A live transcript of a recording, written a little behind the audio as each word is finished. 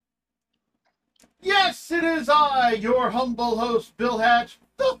Yes, it is I, your humble host, Bill Hatch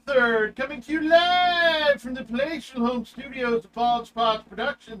the Third, coming to you live from the palatial home studios of Podspot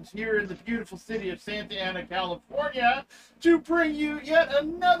Productions here in the beautiful city of Santa Ana, California, to bring you yet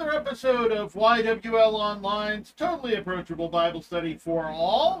another episode of YWL Online's totally approachable Bible study for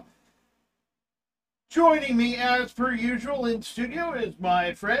all. Joining me, as per usual, in studio is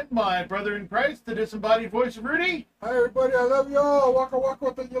my friend, my brother in Christ, the disembodied voice of Rudy. Hi, everybody. I love y'all. Waka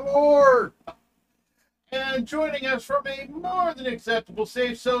waka with the Lord. And joining us from a more than acceptable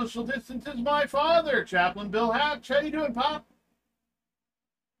safe social distance is my father, Chaplain Bill Hatch. How you doing, Pop?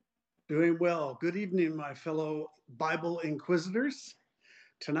 Doing well. Good evening, my fellow Bible Inquisitors.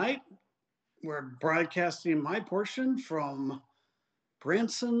 Tonight, we're broadcasting my portion from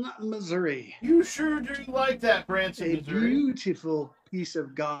Branson, Missouri. You sure do like that, Branson, A Missouri. beautiful piece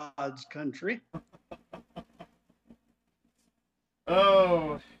of God's country.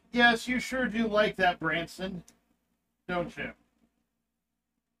 Oh, yes, you sure do like that, Branson, don't you?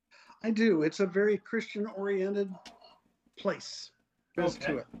 I do. It's a very Christian-oriented place. Goes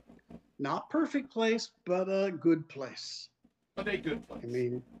Okay. to it. Not perfect place, but a good place. But a good place. I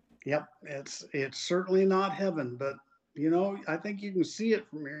mean, yep, it's certainly not heaven, but you know, I think you can see it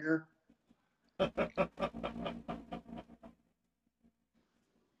from here.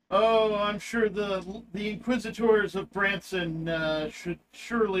 Oh, I'm sure the Inquisitors of Branson should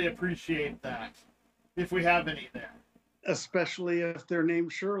surely appreciate that, if we have any there. Especially if they're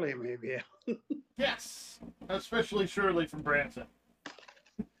named Shirley, maybe. Yes, especially Shirley from Branson.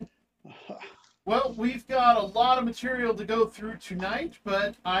 Well, we've got a lot of material to go through tonight,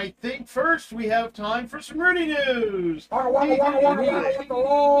 but I think first we have time for some Rudy news. Waka waka waka waka waka with the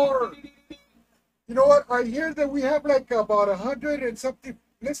Lord. You know what? I hear that we have like about 100 and something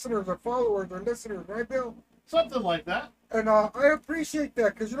listeners or followers or listeners, right, Bill? Something like that. And I appreciate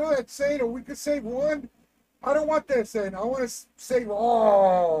that because you know that saying, "Oh, we could save one." I don't want that saying. I want to save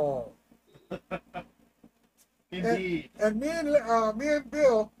all. Indeed. And me and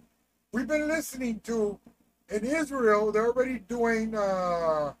Bill, we've been listening to in Israel. They're already doing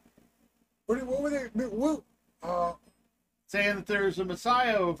what were they? Saying that there's a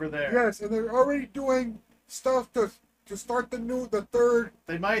Messiah over there. Yes, and they're already doing stuff to start the third.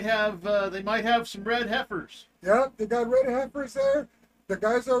 They might have some red heifers. Yeah, they got red heifers there. The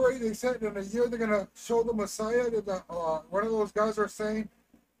guys already, they said in a year they're gonna show the Messiah. One of those guys are saying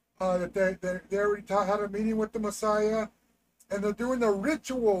that they already had a meeting with the Messiah, and they're doing the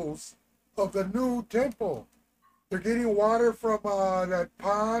rituals of the new temple. They're getting water from that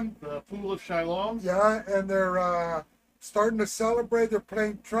pond. The Pool of Shiloh. Yeah, and they're starting to celebrate. They're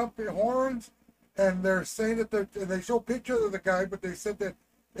playing trumpet horns, and they're saying that and they show pictures of the guy, but they said that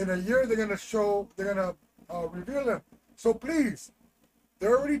in a year they're gonna reveal him. So please,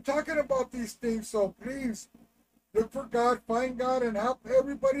 they're already talking about these things. So please, look for God, find God, and help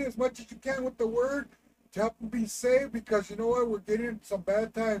everybody as much as you can with the word to help them be saved. Because you know what, we're getting some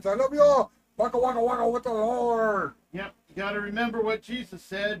bad times. I love you all. Waka waka waka with the Lord. Yep, you got to remember what Jesus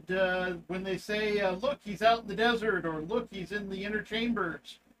said when they say, look, he's out in the desert, or look, he's in the inner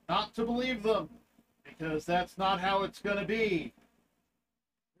chambers. Not to believe them, because that's not how it's going to be.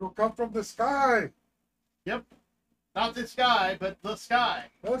 He'll come from the sky. Yep, not the sky, but the sky.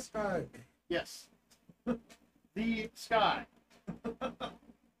 The sky. Yes, the sky.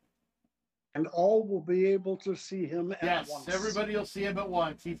 And all will be able to see him at once. Yes, everybody will see him at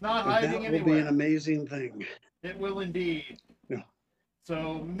once. He's not And hiding that will anywhere. be an amazing thing. It will indeed. Yeah.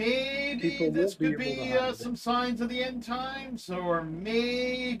 So maybe People this won't be could able to be hide it. some signs of the end times, or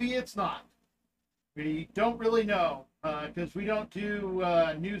maybe it's not. We don't really know, because we don't do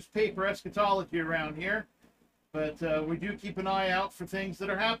newspaper eschatology around here, but we do keep an eye out for things that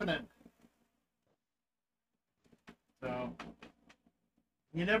are happening. So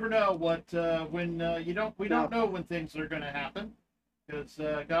you never know what when we don't know when things are going to happen, because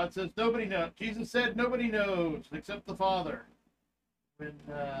God says nobody knows. Jesus said nobody knows except the Father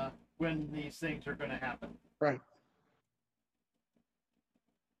when these things are going to happen. Right.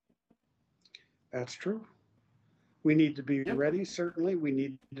 That's true. We need to be ready, certainly. We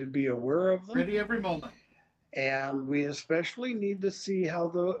need to be aware of them. Ready every moment. And we especially need to see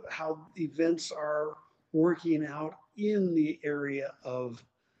how events are working out in the area of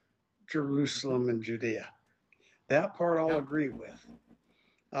Jerusalem and Judea. That part I'll agree with.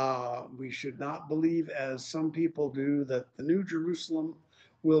 We should not believe, as some people do, that the New Jerusalem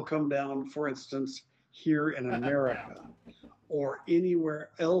will come down, for instance, here in America or anywhere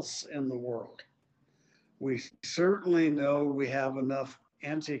else in the world. We certainly know we have enough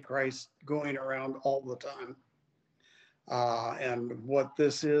Antichrist going around all the time. And what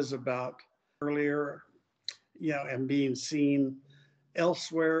this is about earlier, and being seen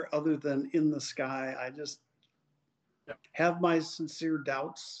elsewhere other than in the sky, I just have my sincere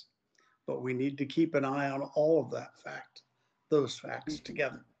doubts, but we need to keep an eye on all of those facts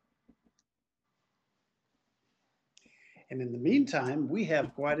together. And in the meantime, we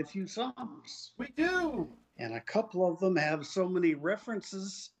have quite a few Psalms. We do. And a couple of them have so many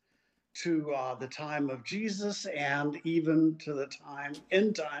references to the time of Jesus and even to the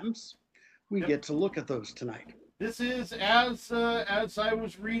end times. We get to look at those tonight. This is, as I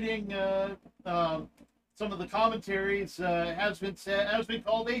was reading some of the commentaries, has been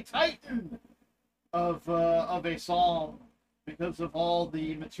called a titan of a psalm because of all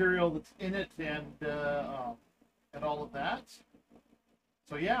the material that's in it and all of that.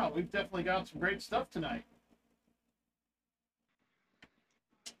 So yeah, we've definitely got some great stuff tonight.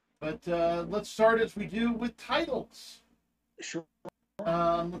 But let's start as we do with titles. Sure.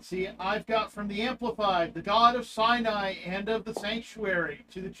 Let's see. I've got from the Amplified, the God of Sinai and of the sanctuary,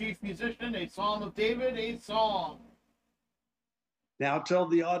 to the chief musician, a psalm of David, a song. Now tell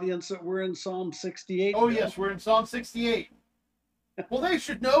the audience that we're in Psalm 68. Oh, yes, we're in Psalm 68. Well, they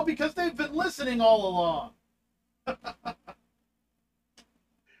should know because they've been listening all along.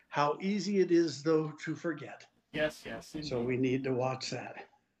 How easy it is, though, to forget. Yes, indeed. So we need to watch that.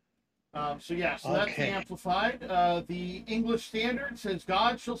 That's the Amplified. The English Standard says,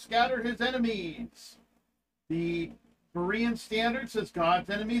 God shall scatter his enemies. The Berean Standard says, God's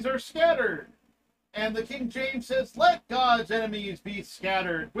enemies are scattered. And the King James says, let God's enemies be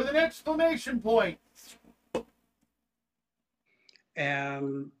scattered, with an exclamation point.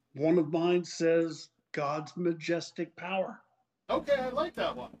 And one of mine says, God's majestic power. Okay, I like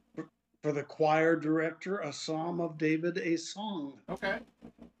that one. For the choir director, a psalm of David, a song. Okay.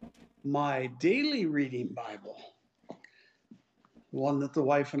 My daily reading Bible, one that the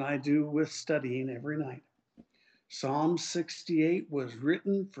wife and I do with studying every night. Psalm 68 was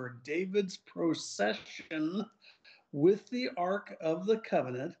written for David's procession with the Ark of the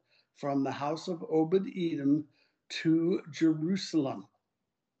Covenant from the house of Obed-Edom to Jerusalem.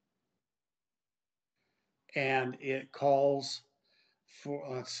 And it calls for,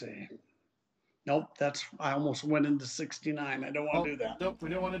 let's see. Nope, I almost went into 69. I don't want to do that. Nope, we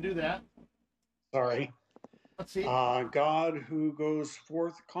don't want to do that. Sorry. Let's see. God who goes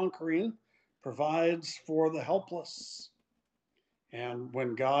forth conquering provides for the helpless. And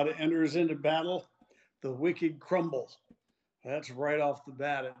when God enters into battle, the wicked crumble. That's right off the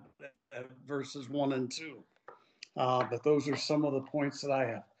bat at verses 1 and 2. But those are some of the points that I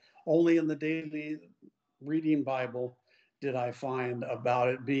have. Only in the daily reading Bible did I find about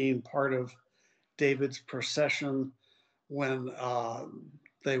it being part of David's procession when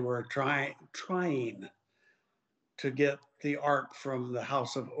they were trying to get the ark from the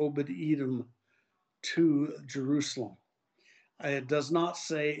house of Obed-Edom to Jerusalem. It does not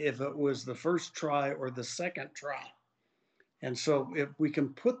say if it was the first try or the second try. And so if we can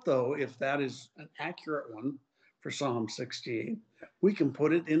put, though, if that is an accurate one for Psalm 68, we can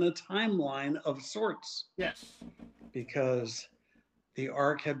put it in a timeline of sorts. Yes. Because the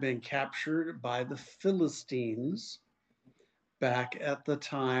ark had been captured by the Philistines back at the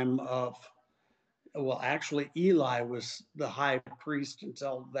time of, actually Eli was the high priest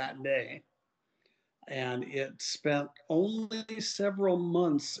until that day. And it spent only several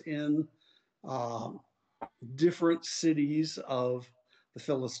months in different cities of the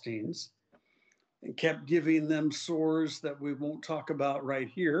Philistines and kept giving them sores that we won't talk about right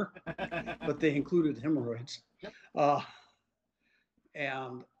here, but they included hemorrhoids.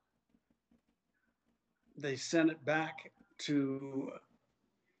 And they sent it back to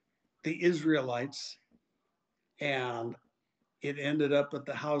the Israelites, and it ended up at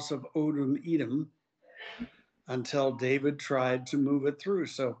the house of Obed-Edom until David tried to move it through.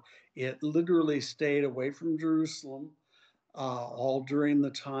 So it literally stayed away from Jerusalem all during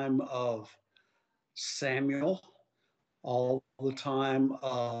the time of Samuel, all the time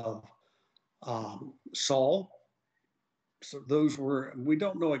of Saul. So we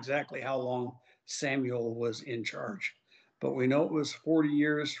don't know exactly how long Samuel was in charge, but we know it was 40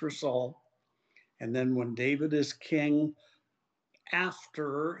 years for Saul. And then when David is king,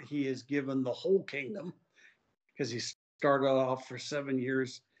 after he is given the whole kingdom, because he started off for 7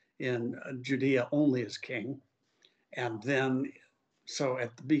 years in Judea only as king. And then, so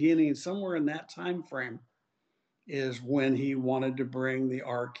at the beginning, somewhere in that time frame, is when he wanted to bring the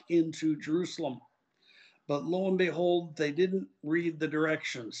ark into Jerusalem. But lo and behold, they didn't read the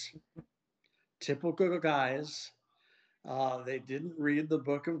directions. Typical guys. They didn't read the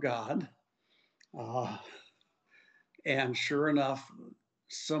book of God. And sure enough,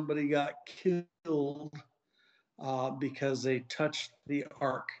 somebody got killed because they touched the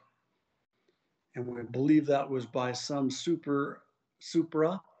ark. And we believe that was by some supra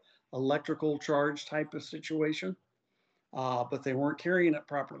electrical charge type of situation, but they weren't carrying it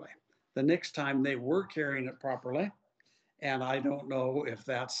properly. The next time they were carrying it properly, and I don't know if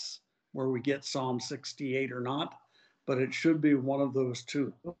that's where we get Psalm 68 or not, but it should be one of those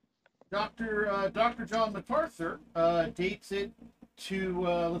two. Dr. John MacArthur dates it to,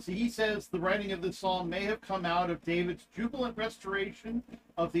 let's see, he says the writing of this psalm may have come out of David's jubilant restoration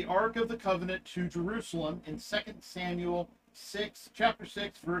of the Ark of the Covenant to Jerusalem in 2 Samuel chapter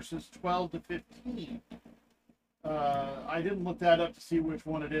 6, verses 12 to 15. I didn't look that up to see which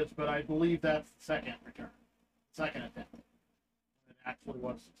one it is, but I believe that's the second attempt. It actually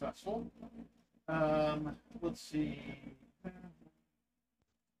was successful. Let's see.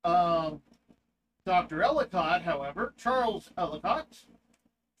 Dr. Ellicott, however, Charles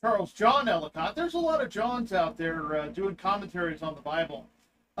John Ellicott, there's a lot of Johns out there doing commentaries on the Bible,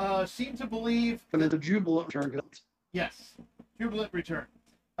 seem to believe... But the Jubilant Return. Yes, Jubilant Return.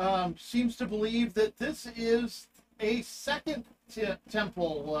 Seems to believe that this is a second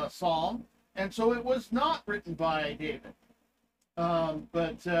temple psalm, and so it was not written by David.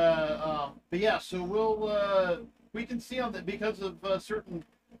 But yeah, so we can see on that because of certain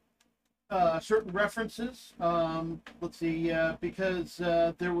references. Let's see, because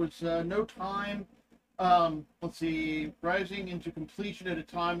there was no time. Let's see, rising into completion at a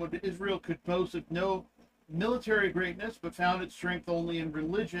time when Israel could boast of no military greatness, but found its strength only in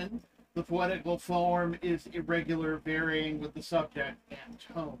religion. The poetical form is irregular, varying with the subject and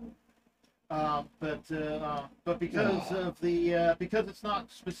tone. But because of the because it's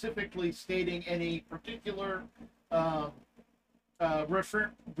not specifically stating any particular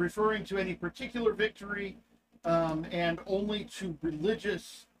referring to any particular victory, and only to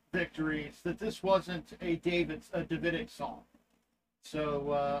religious victories, that this wasn't a Davidic song.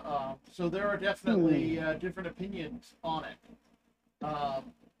 So so there are definitely different opinions on it.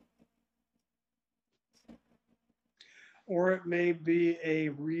 Or it may be a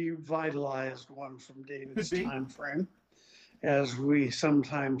revitalized one from David's time frame, as we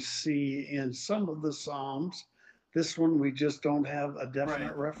sometimes see in some of the Psalms. This one we just don't have a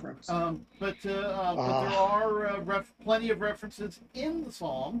definite reference. But there are plenty of references in the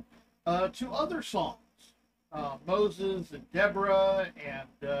Psalm to other songs, Moses and Deborah and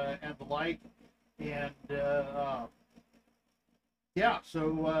the like, and yeah.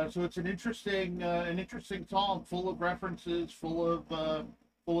 So it's an interesting Psalm, full of references, full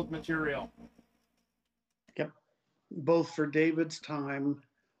of material. Yep, both for David's time,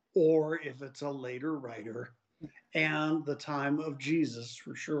 or if it's a later writer, and the time of Jesus,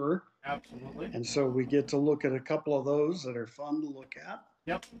 for sure. Absolutely. And so we get to look at a couple of those that are fun to look at.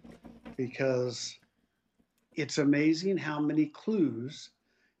 Yep. Because it's amazing how many clues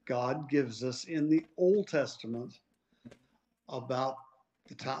God gives us in the Old Testament about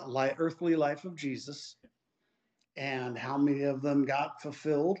the earthly life of Jesus, and how many of them got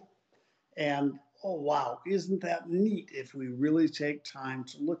fulfilled. And oh wow, isn't that neat if we really take time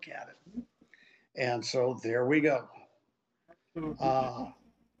to look at it? And so there we go.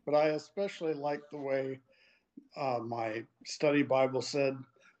 But I especially like the way my study Bible said,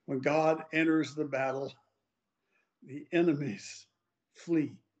 when God enters the battle, the enemies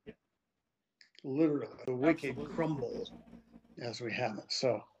flee. Yeah. Literally, the wicked crumble as we have it.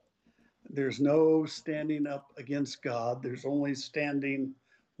 So there's no standing up against God. There's only standing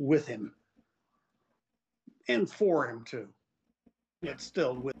with him. And for him too. Yeah. But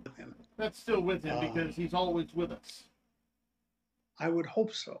still with him. That's still with him because he's always with us. I would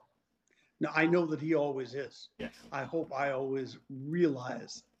hope so. Now, I know that he always is. Yes. I hope I always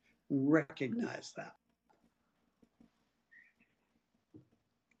recognize that.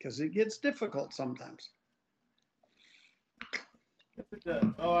 Because it gets difficult sometimes. Yes, it does.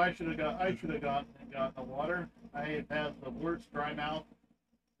 Oh, I should have gotten the water. I have had the worst dry mouth.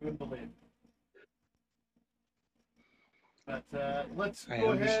 Couldn't believe it. But let's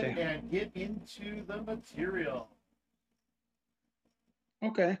go ahead and get into the material.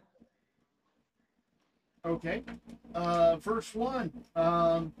 Okay. Okay. Verse 1.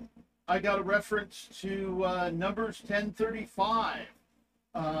 I got a reference to Numbers 10:35.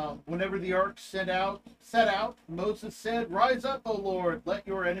 Whenever the ark set out, Moses said, "Rise up, O Lord, let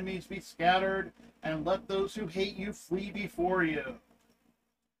your enemies be scattered, and let those who hate you flee before you."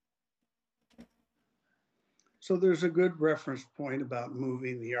 So there's a good reference point about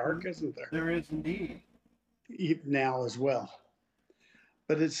moving the ark, isn't there? There is indeed. Now as well.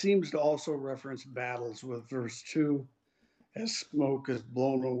 But it seems to also reference battles with verse 2 as smoke is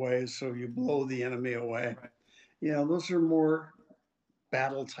blown away, so you blow the enemy away. Right. Those are more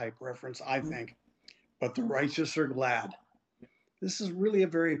battle type reference, I think. But the righteous are glad. This is really a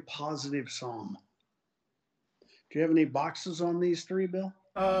very positive psalm. Do you have any boxes on these three, Bill?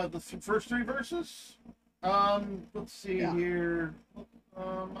 The first three verses. Let's see Yeah. here.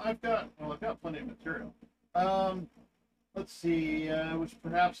 I've got plenty of material. Um, let's see. It was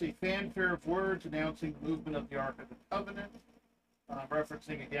perhaps a fanfare of words announcing the movement of the Ark of the Covenant,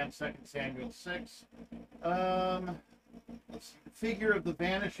 referencing again 2 Samuel 6. Let's see. The figure of the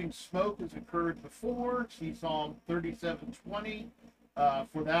vanishing smoke has occurred before. See Psalm 37:20.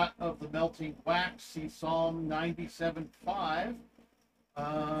 For that of the melting wax, see Psalm 97:5.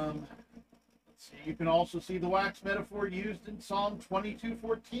 Let's see. You can also see the wax metaphor used in Psalm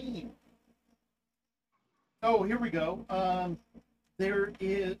 22:14. Oh, here we go. There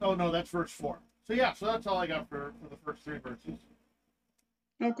is. Oh no, that's verse 4. So yeah, so that's all I got for the first three verses.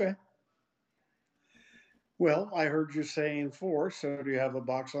 Okay. Well, I heard you saying 4, so do you have a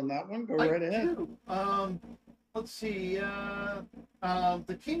box on that one? Go right ahead. Do. Let's see.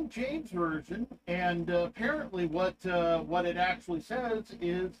 The King James version, and apparently what it actually says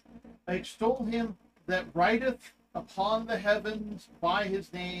is, "Extol him that rideth upon the heavens by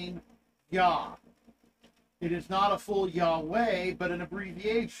his name, Yah." It is not a full Yahweh, but an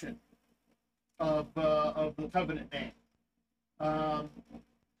abbreviation of the covenant name. Let's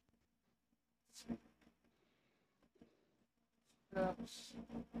see. Oops.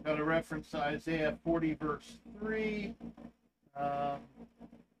 Got a reference to Isaiah 40, verse 3.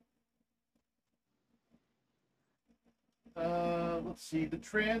 Let's see. The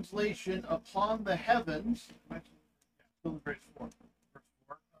translation "upon the heavens," verse 4.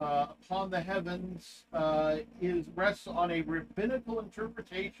 Upon the heavens rests on a rabbinical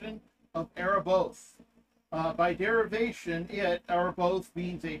interpretation of Araboth. By derivation, Araboth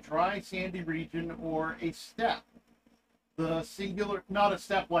means a dry, sandy region or a steppe. The singular, not a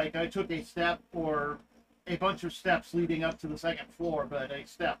step like I took a step or a bunch of steps leading up to the second floor, but a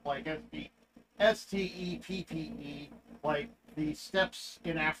step like STEPPE, like the steps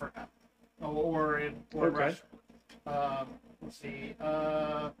in Africa or Okay. Russia. Let's see,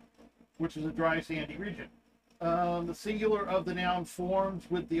 which is a dry, sandy region. The singular of the noun forms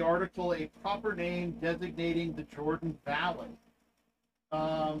with the article a proper name designating the Jordan Valley.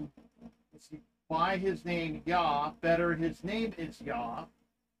 Let's see. By his name Yah, better his name is Yah.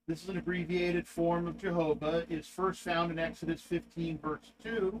 This is an abbreviated form of Jehovah. Is first found in Exodus 15, verse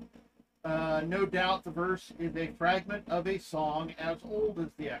 2. No doubt the verse is a fragment of a song as old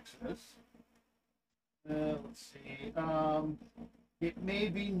as the Exodus. Let's see. It may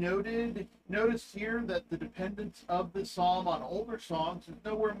be noticed here that the dependence of the psalm on older songs is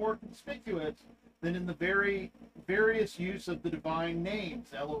nowhere more conspicuous than in the very various use of the divine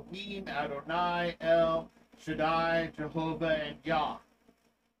names: Elohim, Adonai, El, Shaddai, Jehovah, and Yah.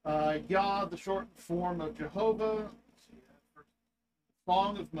 Yah, the shortened form of Jehovah.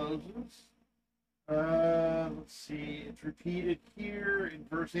 Song of Moses. Let's see. It's repeated here in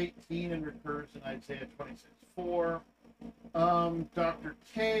verse 18 and recurs in Isaiah 26:4. Dr.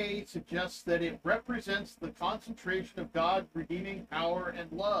 K suggests that it represents the concentration of God's redeeming power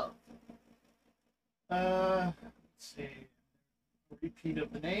and love. Let's see. Repeat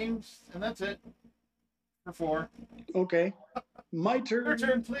of the names, and that's it for 4. Okay. My turn. Your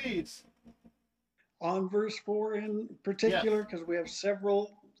turn, please. On verse 4 in particular, because we have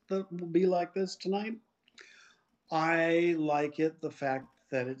several that will be like this tonight. I like it, the fact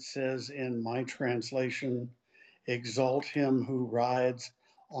that it says in my translation, "Exalt him who rides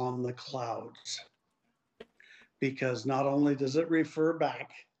on the clouds." Because not only does it refer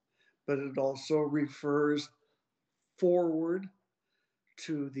back, but it also refers forward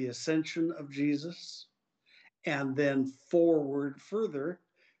to the ascension of Jesus, and then forward further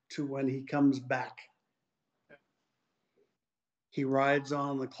to when he comes back. He rides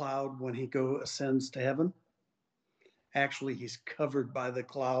on the cloud when he ascends to heaven. Actually, he's covered by the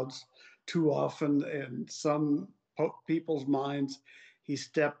clouds. Too often in some people's minds, he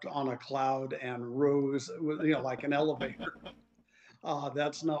stepped on a cloud and rose, like an elevator.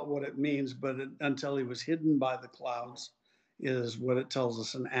 That's not what it means, but until he was hidden by the clouds is what it tells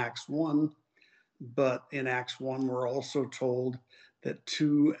us in Acts 1. But in Acts 1, we're also told that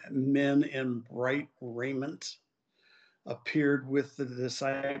 2 men in bright raiment appeared with the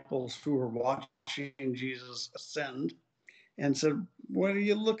disciples who were watching Jesus ascend and said, "What are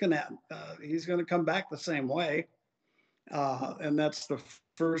you looking at? He's going to come back the same way." And that's the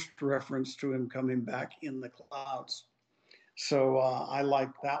first reference to him coming back in the clouds. So I like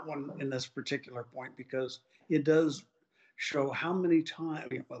that one in this particular point because it does show how many times,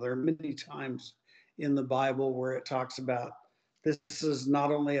 well, there are many times in the Bible where it talks about this is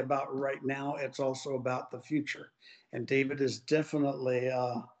not only about right now, it's also about the future. And David is definitely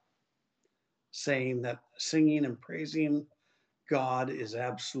saying that singing and praising God is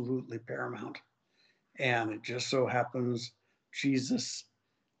absolutely paramount. And it just so happens Jesus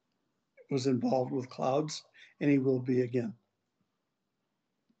was involved with clouds and he will be again.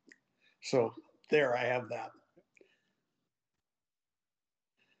 So there I have that.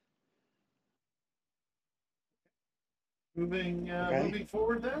 Moving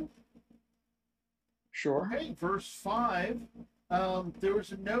forward then. Sure. Okay, verse 5. There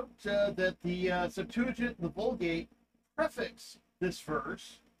was a note that the Septuagint, the Vulgate, prefix this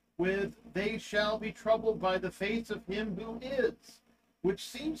verse with "They shall be troubled by the face of him who is," which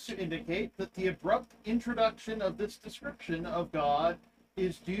seems to indicate that the abrupt introduction of this description of God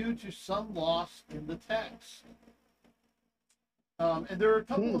is due to some loss in the text. And there are a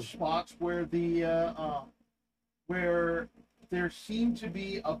couple of spots where where there seem to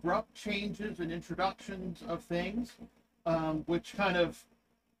be abrupt changes and introductions of things, which kind of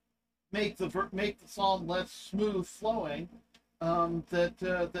make the psalm less smooth flowing.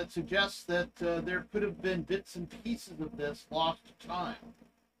 That suggests that there could have been bits and pieces of this lost to time.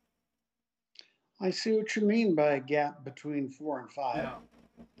 I see what you mean by a gap between 4 and 5. Yeah.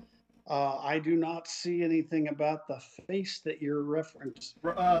 I do not see anything about the face that you're referencing.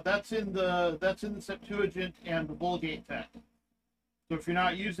 That's in the Septuagint and the Vulgate text. So if you're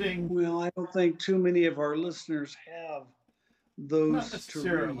not using, well, I don't think too many of our listeners have those not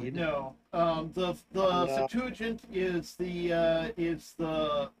necessarily, to read. no. The Septuagint is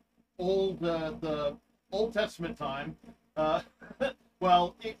the Old Testament time.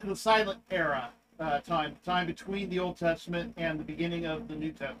 Well, the silent era time between the Old Testament and the beginning of the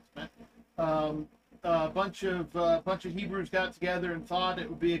New Testament. A bunch of Hebrews got together and thought it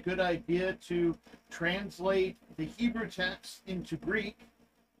would be a good idea to translate the Hebrew text into Greek,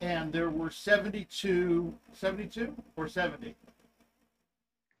 and there were 72 or 70?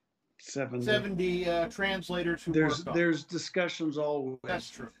 70 translators who worked on it. There's discussions always. That's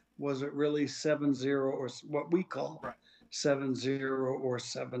true. Was it really 70 or what we call 70 or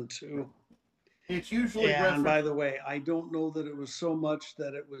 72? It's usually and by the way, I don't know that it was so much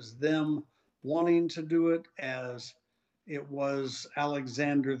that it was them wanting to do it as it was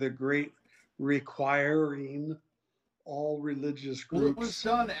Alexander the Great requiring all religious groups it was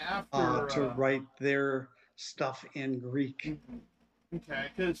done after to write their stuff in Greek. Okay,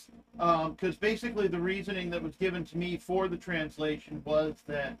 because basically the reasoning that was given to me for the translation was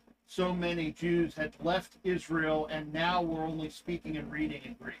that so many Jews had left Israel and now were only speaking and reading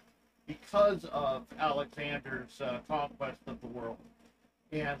in Greek because of Alexander's conquest of the world,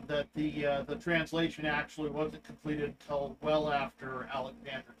 and that the translation actually wasn't completed until well after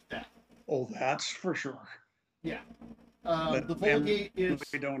Alexander's death. Oh, that's for sure. Yeah. The Vulgate is...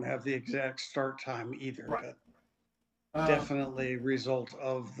 We don't have the exact start time either, right. But definitely result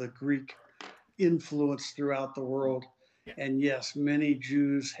of the Greek influence throughout the world. Yeah. And yes, many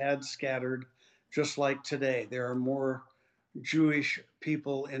Jews had scattered, just like today. There are more Jewish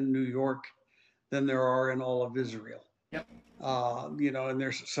people in New York than there are in all of Israel. Yep. And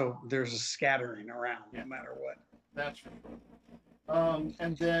there's a scattering around, no matter what. That's true.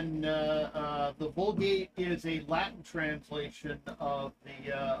 And then the Vulgate is a Latin translation of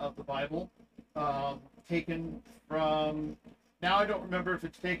the Bible, taken from. Now I don't remember if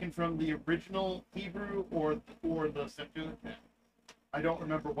it's taken from the original Hebrew or the Septuagint. I don't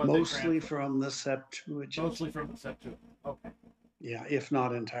remember what. Mostly from the Septuagint. Mostly from the Septuagint. Okay. Yeah, if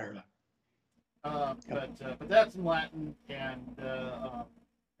not entirely. But that's in Latin, and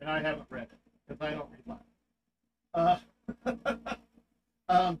I haven't read it because I don't read Latin.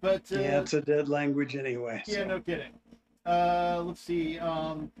 Yeah, it's a dead language anyway. Yeah, so. No kidding. Let's see.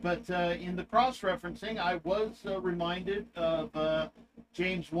 But in the cross-referencing, I was reminded of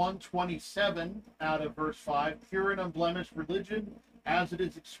James 1:27 out of verse 5. Pure and unblemished religion, as it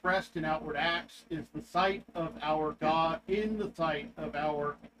is expressed in outward acts, is the sight of our God. In the sight of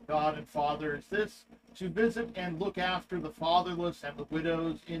our God and Father is this: to visit and look after the fatherless and the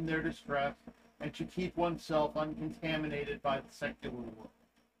widows in their distress, and to keep oneself uncontaminated by the secular world.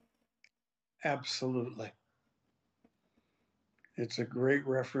 Absolutely. It's a great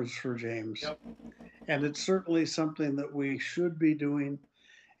reference for James. Yep. And it's certainly something that we should be doing.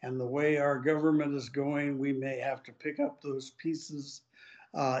 And the way our government is going, we may have to pick up those pieces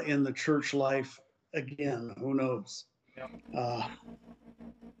in the church life again. Who knows? Yep.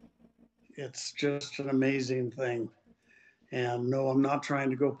 It's just an amazing thing. And no, I'm not trying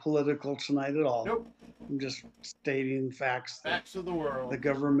to go political tonight at all. Nope. I'm just stating facts that Facts of the world. the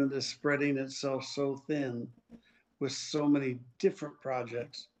government is spreading itself so thin with so many different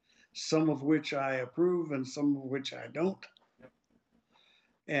projects, some of which I approve and some of which I don't.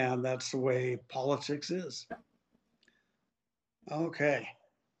 And that's the way politics is. Okay.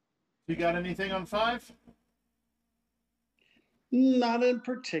 You got anything on 5? Not in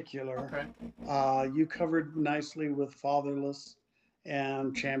particular. Okay. You covered nicely with Fatherless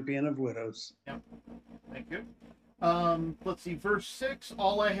and Champion of Widows. Yep. Thank you. Let's see, verse 6.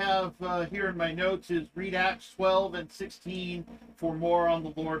 All I have here in my notes is read Acts 12 and 16 for more on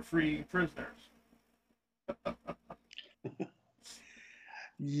the Lord freeing prisoners.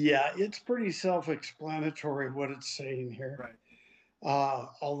 Yeah, it's pretty self-explanatory what it's saying here. Right.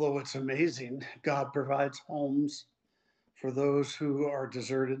 Although it's amazing, God provides homes for those who are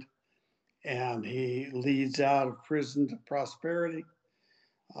deserted, and he leads out of prison to prosperity.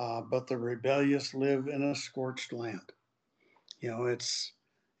 But the rebellious live in a scorched land. You know, it's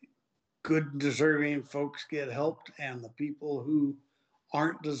good, deserving folks get helped, and the people who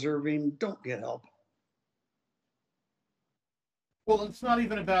aren't deserving don't get help. Well, it's not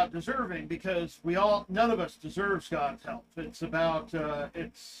even about deserving, because none of us deserves God's help. It's about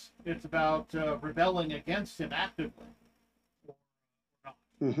rebelling against Him actively.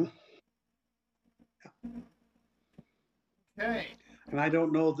 Mm-hmm. Okay. And I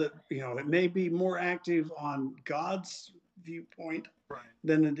don't know that, it may be more active on God's viewpoint Right.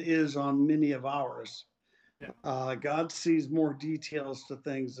 than it is on many of ours. Yeah. God sees more details to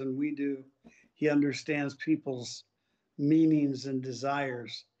things than we do. He understands people's meanings and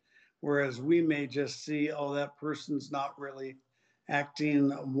desires, whereas we may just see, oh, that person's not really acting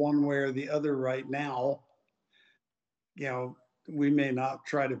one way or the other right now. We may not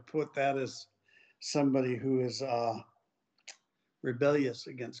try to put that as somebody who is rebellious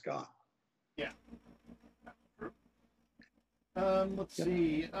against God. Yeah. Let's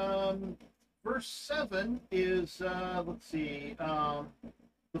see. Verse 7 is,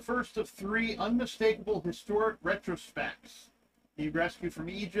 the first of 3 unmistakable historic retrospects: the rescue from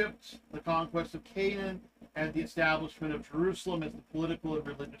Egypt, the conquest of Canaan, and the establishment of Jerusalem as the political and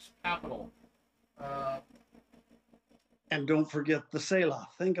religious capital. And don't forget the Selah.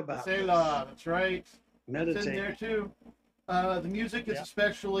 Think about Selah, that's right. Meditate. It's in there too. The music is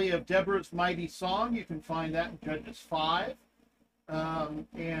especially of Deborah's mighty song. You can find that in Judges 5.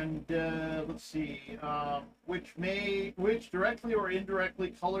 Let's see, which directly or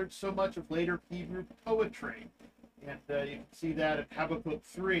indirectly colored so much of later Hebrew poetry, and you can see that in Habakkuk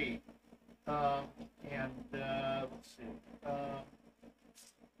 3. Let's see,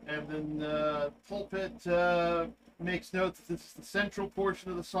 and then the pulpit makes note that this is the central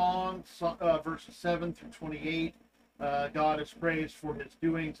portion of the song, verses 7 through 28. God is praised for His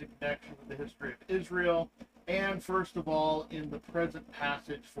doings in connection with the history of Israel, and first of all, in the present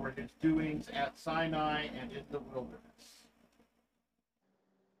passage, for His doings at Sinai and in the wilderness.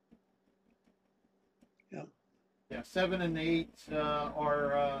 Yep. Yeah, 7 and 8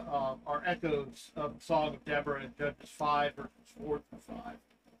 are echoes of the Song of Deborah in Judges 5, verses 4 through 5.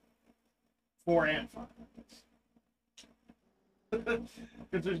 4 and 5.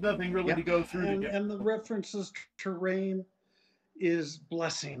 Because there's nothing really to go through. And the references to rain is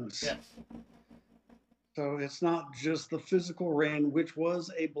blessings. Yes. So it's not just the physical rain, which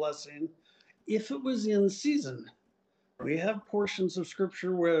was a blessing if it was in season. We have portions of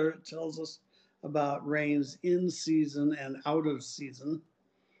scripture where it tells us about rains in season and out of season,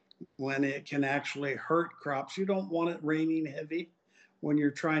 when it can actually hurt crops. You don't want it raining heavy when you're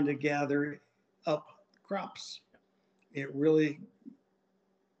trying to gather up crops. It really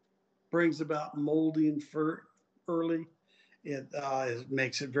brings about molding for early. It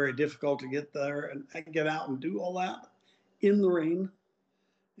makes it very difficult to get there and get out and do all that in the rain.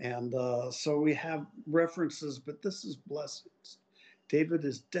 And so we have references, but this is blessings. David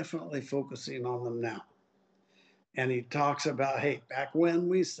is definitely focusing on them now. And he talks about, hey, back when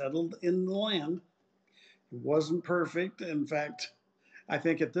we settled in the land, it wasn't perfect. In fact, I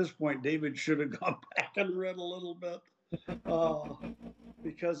think at this point, David should have gone back and read a little bit,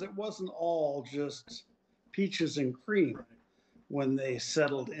 because it wasn't all just peaches and cream when they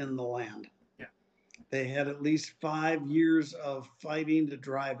settled in the land. Yeah. They had at least 5 years of fighting to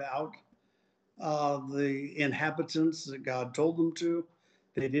drive out the inhabitants that God told them to.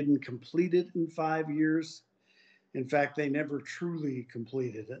 They didn't complete it in 5 years. In fact, they never truly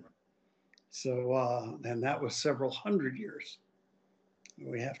completed it. So, and that was several hundred years.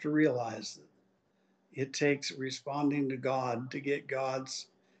 We have to realize that it takes responding to God to get God's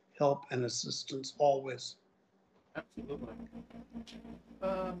help and assistance always. Absolutely.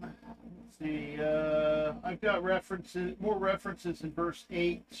 Let's see. I've got references, more references in verse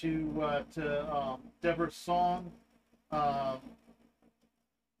 8 to Deborah's song. Um,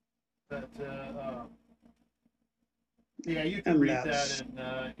 that yeah, you can And read that's,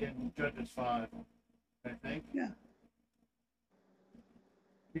 that in Judges 5, I think. yeah.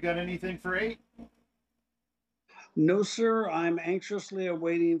 You got anything for 8? No, sir, I'm anxiously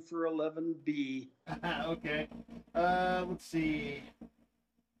awaiting for 11B. Okay. Let's see.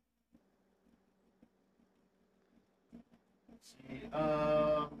 Let's see.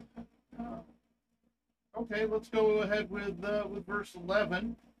 Okay, let's go ahead with verse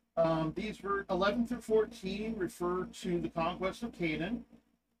 11. These were 11 through 14 refer to the conquest of Canaan.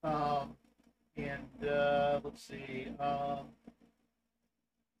 And let's see.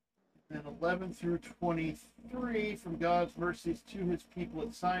 Then 11 through 23, from God's mercies to his people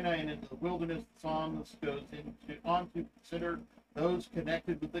at Sinai and into the wilderness. The psalmist goes on to consider those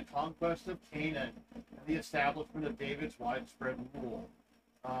connected with the conquest of Canaan and the establishment of David's widespread rule.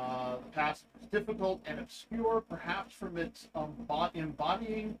 The passage is difficult and obscure, perhaps from its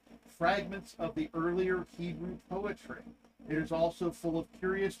embodying fragments of the earlier Hebrew poetry. It is also full of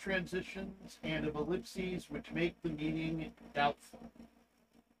curious transitions and of ellipses which make the meaning doubtful.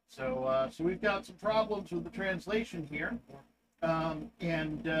 So we've got some problems with the translation here.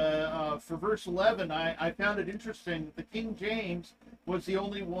 For verse 11, I found it interesting that the King James was the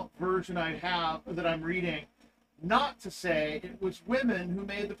only version I have that I'm reading not to say it was women who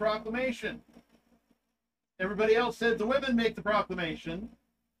made the proclamation. Everybody else said the women make the proclamation,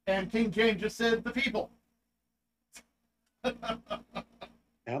 and King James just said the people.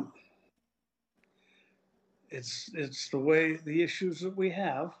 Yeah. It's the way, the issues that we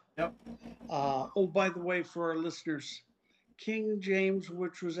have. Yep. Oh, by the way, for our listeners, King James,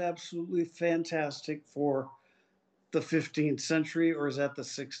 which was absolutely fantastic for the 15th century, or is that the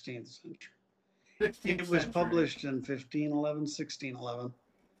 16th century? 16th It was century. published in 1511, 1611.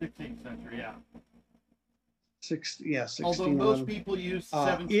 16th century, yeah. 1611. Although most people use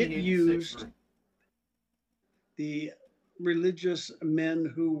 1786. It used the religious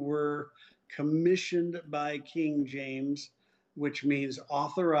men who were commissioned by King James, which means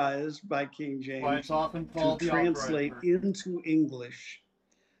authorized by King James, why it's often called to the translate authorized into English.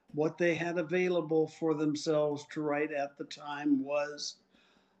 What they had available for themselves to write at the time was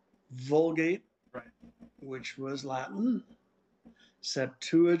Vulgate, right, which was Latin,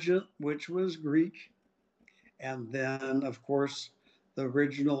 Septuagint, which was Greek, and then, of course, the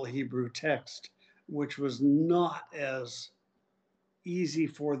original Hebrew text, which was not as easy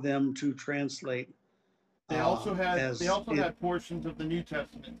for them to translate. They also had portions of the New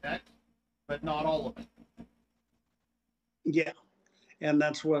Testament text, but not all of it. Yeah, and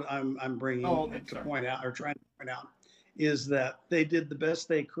that's what I'm bringing to sorry. point out, or trying to point out, is that they did the best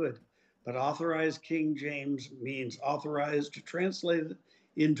they could. But authorized King James means authorized to translate it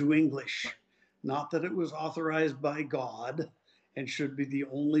into English. Right. Not that it was authorized by God and should be the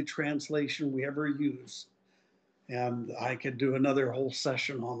only translation we ever use. And I could do another whole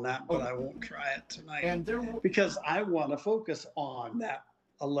session on that, but I won't try it tonight. And because I want to focus on that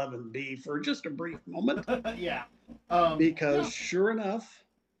 11B for just a brief moment. Yeah. Because sure enough,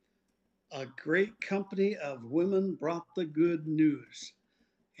 a great company of women brought the good news.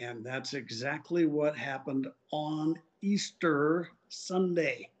 And that's exactly what happened on Easter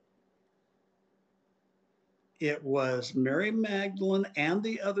Sunday. It was Mary Magdalene and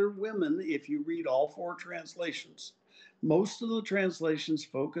the other women, if you read all 4 translations. Most of the translations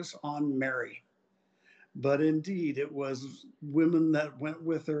focus on Mary. But indeed, it was women that went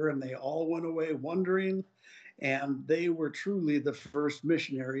with her, and they all went away wondering. And they were truly the first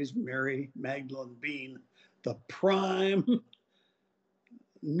missionaries, Mary Magdalene being the prime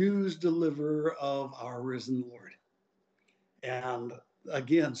news deliverer of our risen Lord. And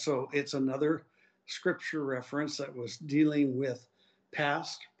again, so it's another scripture reference that was dealing with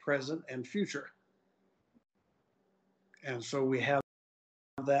past, present, and future. And so we have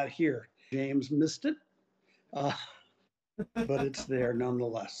that here. James missed it, but it's there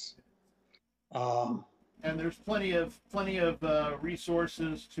nonetheless. And there's plenty of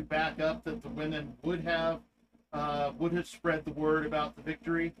resources to back up that the women would have spread the word about the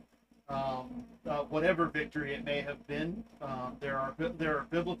victory, whatever victory it may have been. There are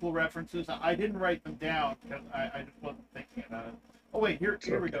biblical references. I didn't write them down because I just wasn't thinking about it. Oh wait,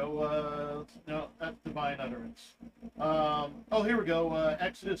 here we go. No, that's divine utterance. Here we go.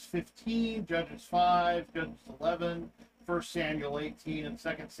 Exodus 15, Judges 5, Judges 11, 1 Samuel 18, and 2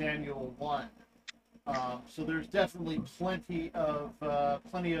 Samuel 1. So there's definitely plenty of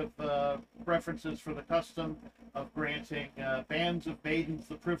references for the custom of granting bands of maidens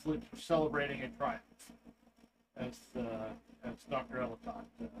the privilege of celebrating a triumph, as Dr. Elitot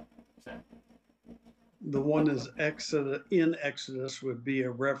said. The one is Exodus, in Exodus would be a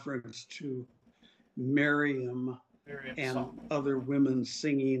reference to Miriam and song. other women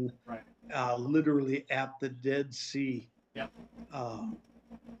singing, Right. literally at the Dead Sea. Yep.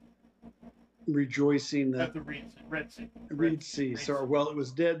 Rejoicing that At the Red Sea. Red Sea. Sorry, well, it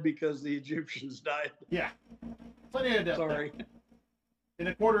was dead because the Egyptians died. Yeah. Plenty of death. Sorry. There. In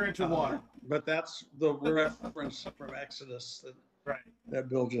a quarter-inch of water. But that's the reference from Exodus that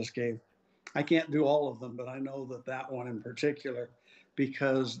Bill just gave. I can't do all of them, but I know that one in particular,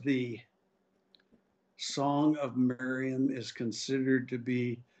 because the Song of Miriam is considered to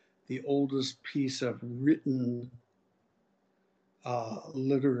be the oldest piece of written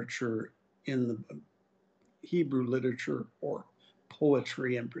literature in the Hebrew literature, or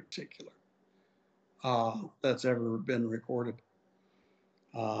poetry in particular, that's ever been recorded.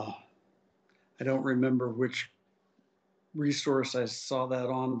 I don't remember which resource I saw that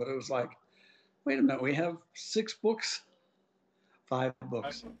on, but it was like, wait a minute, we have 5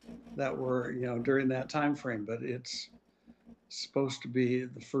 books that were, during that time frame, but it's supposed to be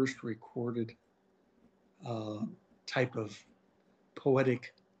the first recorded type of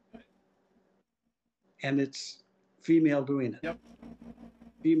poetic, and it's female doing it. Yep.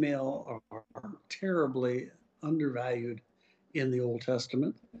 Female are terribly undervalued in the Old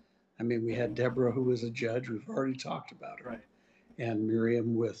Testament. I mean, we had Deborah, who was a judge. We've already talked about her. Right. And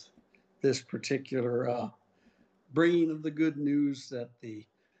Miriam with this particular bringing of the good news that the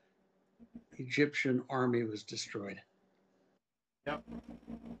Egyptian army was destroyed. Yep.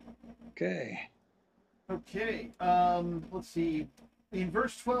 Okay. Let's see. In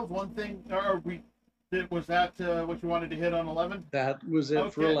verse 12, one thing, was that what you wanted to hit on 11? That was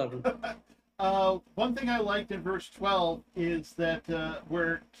it for 11. One thing I liked in verse 12 is that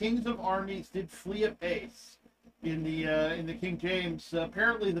where kings of armies did flee apace. In the King James,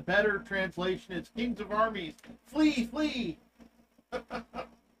 apparently the better translation is kings of armies, flee, flee. I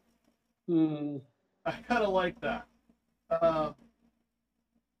kind of like that.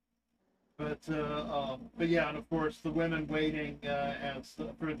 But yeah, and of course the women waiting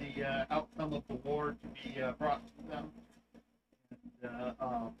for the outcome of the war to be brought to them.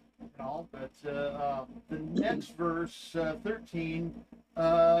 The next verse, 13,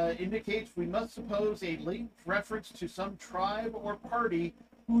 indicates we must suppose a latent reference to some tribe or party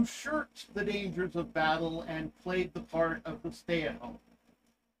who shirked the dangers of battle and played the part of the stay-at-home.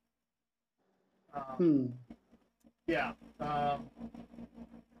 Yeah.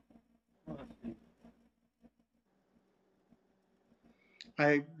 Let's see.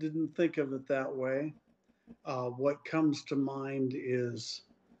 I didn't think of it that way. What comes to mind is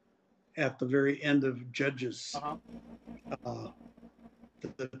at the very end of Judges,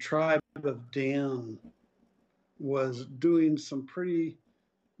 the tribe of Dan was doing some pretty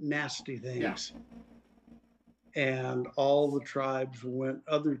nasty things. Yeah. And all the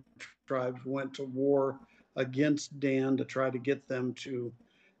other tribes went to war against Dan to try to get them to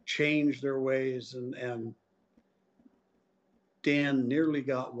change their ways, and Dan nearly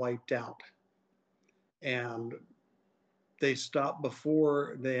got wiped out. And they stopped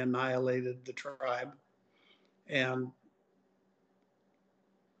before they annihilated the tribe, and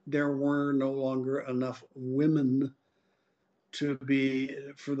there were no longer enough women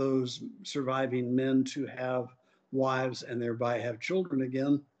for those surviving men to have wives and thereby have children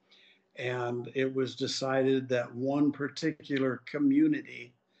again. And it was decided that one particular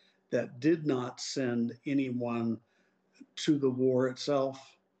community that did not send anyone to the war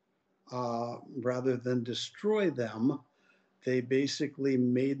itself, rather than destroy them, they basically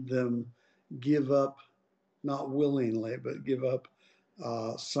made them give up, not willingly, but give up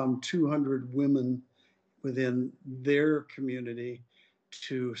some 200 women within their community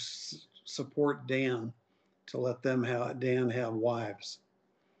to support Dan, to let Dan have wives.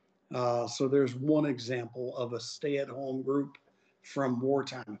 So there's one example of a stay-at-home group from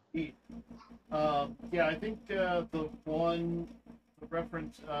wartime. Yeah, I think the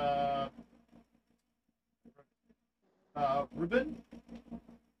reference,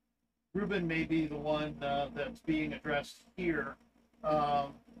 Reuben may be the one that's being addressed here,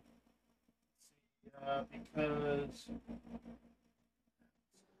 because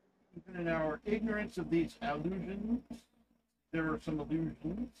even in our ignorance of these allusions, there are some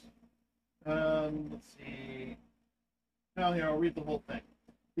allusions. Let's see. Now here, I'll read the whole thing.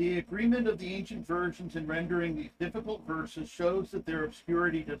 The agreement of the ancient versions in rendering these difficult verses shows that their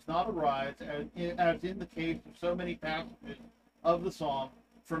obscurity does not arise, as in the case of so many passages of the psalm,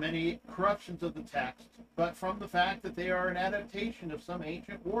 from any corruptions of the text, but from the fact that they are an adaptation of some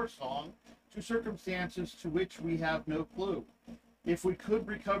ancient war song to circumstances to which we have no clue. If we could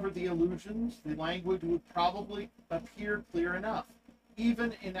recover the allusions, the language would probably appear clear enough.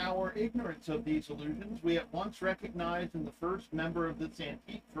 Even in our ignorance of these allusions, we at once recognize in the first member of this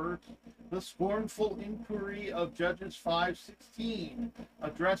antique verse the scornful inquiry of Judges 5:16,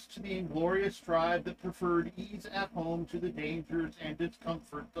 addressed to the inglorious tribe that preferred ease at home to the dangers and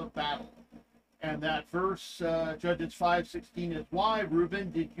discomforts of battle. And that verse, Judges 5:16, is why,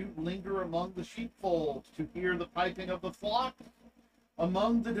 Reuben, did you linger among the sheepfolds to hear the piping of the flock?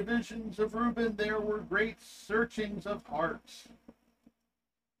 Among the divisions of Reuben there were great searchings of hearts.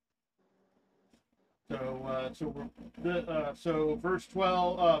 So verse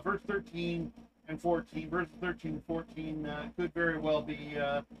 12, verse 13 and 14, verses 13 and 14 could very well be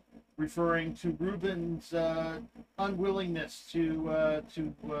referring to Reuben's unwillingness to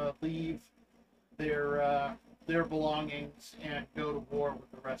leave their belongings and go to war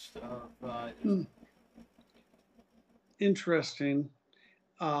with the rest of Israel. Interesting,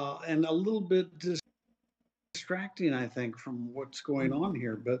 and a little bit distracting, I think, from what's going on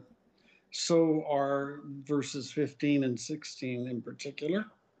here. But so are verses 15 and 16 in particular.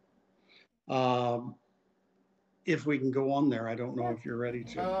 If we can go on there, I don't know if you're ready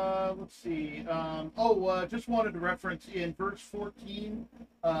to. Let's see. Just wanted to reference in verse 14,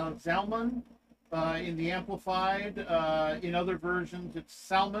 Zalman in the Amplified. In other versions, it's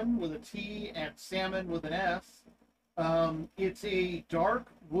Salmon with a T and Salmon with an S. It's a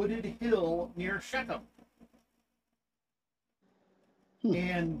dark wooded hill near Shechem.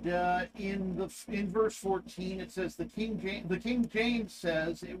 And in verse 14 it says the King James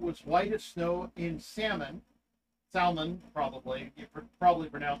says it was white as snow in Salmon, probably you probably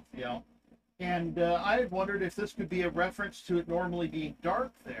pronounce the L. And I had wondered if this could be a reference to it normally being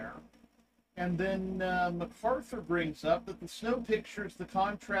dark there. And then MacArthur brings up that the snow pictures the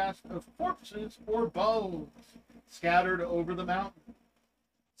contrast of corpses or bones scattered over the mountain.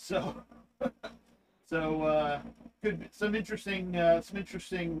 So could be some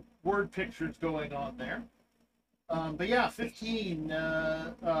interesting word pictures going on there. But yeah, 15.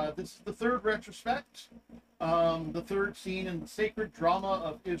 This is the third retrospect, the third scene in the sacred drama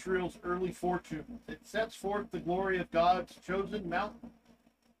of Israel's early fortunes. It sets forth the glory of God's chosen mountain.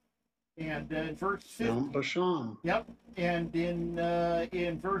 And in verse 15, Mount Bashan. Yep. And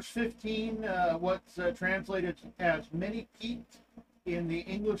in verse 15, what's translated as many peaked in the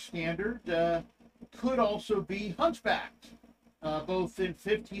English Standard could also be hunchbacked, both in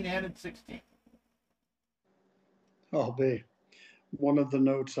 15 and in 16. Oh, be. One of the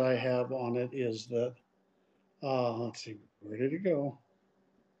notes I have on it is that, let's see, where did it go?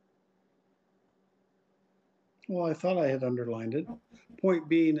 Well, I thought I had underlined it. Point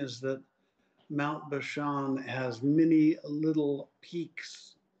being is that Mount Bashan has many little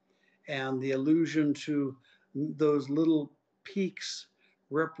peaks, and the allusion to those little peaks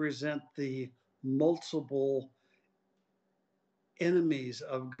represent the multiple enemies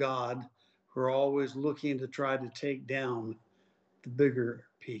of God who are always looking to try to take down the bigger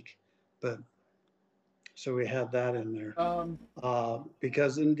peak. But so we had that in there,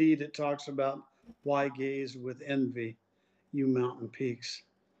 because indeed it talks about why gaze with envy, you mountain peaks.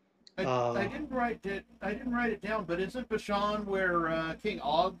 I didn't write it down, but isn't Bashan where King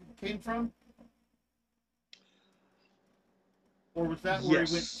Og came from? Or was that where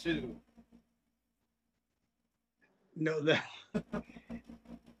he went to? No, that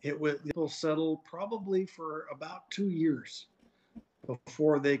it will settle probably for about 2 years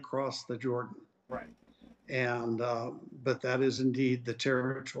before they cross the Jordan. Right. And but that is indeed the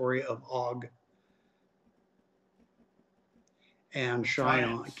territory of Og and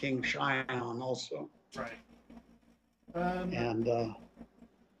Shion, King Shion also. Right. And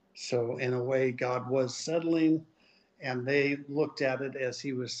so in a way, God was settling, and they looked at it as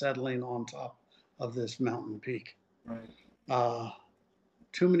he was settling on top of this mountain peak. Right.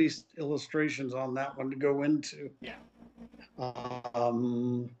 Too many illustrations on that one to go into. Yeah.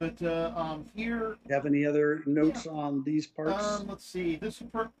 But here. Have any other notes on these parts? Let's see. This is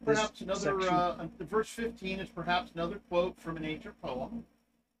perhaps another. Verse 15 is perhaps another quote from an ancient poem.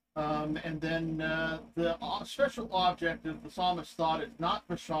 And then the special object of the psalmist's thought is not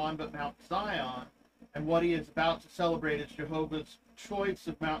Bashan but Mount Zion, and what he is about to celebrate is Jehovah's choice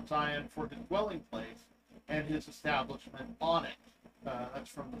of Mount Zion for his dwelling place and his establishment on it. That's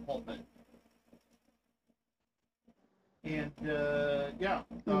from the pulpit. And yeah.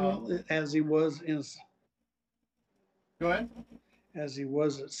 As he was in. Go ahead. As he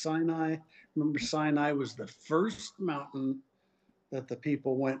was at Sinai. Remember, Sinai was the first mountain that the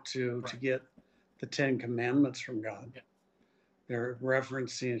people went to Right. get the 10 Commandments from God. Yeah. They're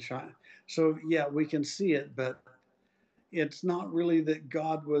referencing China. So yeah, we can see it, but it's not really that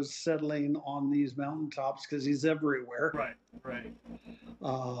God was settling on these mountaintops because he's everywhere. Right. Right.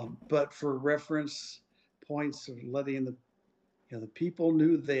 But for reference points of letting the people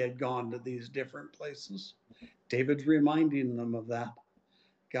knew they had gone to these different places. David's reminding them of that.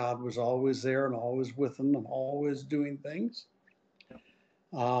 God was always there and always with them and always doing things.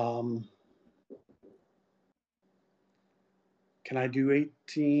 Can I do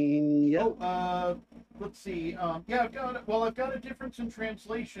 18 yet? Oh, let's see. Yeah, I've got a difference in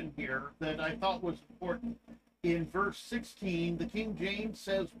translation here that I thought was important. In verse 16, the King James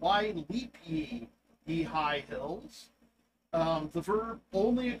says, "Why leap ye, ye high hills?" The verb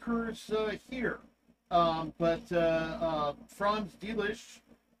only occurs here, but Franz Delitzsch,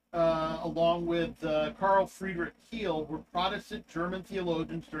 along with Carl Friedrich Kiel, were Protestant German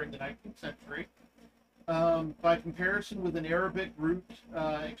theologians during the 19th century. By comparison with an Arabic root,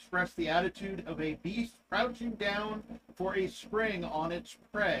 express the attitude of a beast crouching down for a spring on its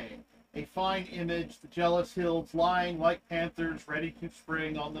prey. A fine image, the jealous hills lying like panthers ready to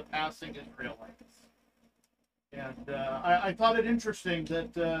spring on the passing Israelites. And I thought it interesting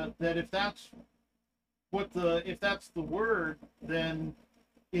that that if that's the word, then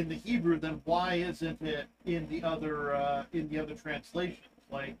in the Hebrew, then why isn't it in the other translations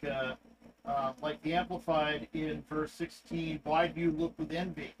like the Amplified in verse 16? Why do you look with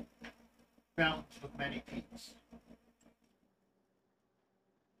envy, mountains with many peaks?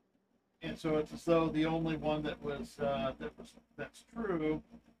 And so it's as though the only one that's true.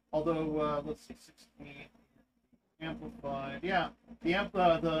 Although let's see, 16 Amplified, yeah,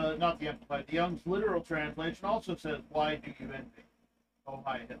 not the Amplified, the Young's literal translation also says, "Why do you envy, O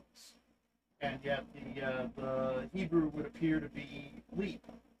high hills?" And yet the Hebrew would appear to be leap.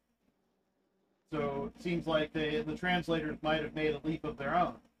 So it seems like the translators might have made a leap of their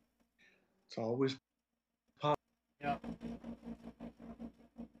own. It's always possible. Yeah.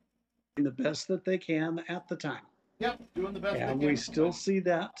 The best that they can at the time. Yep, doing the best they can. And we still see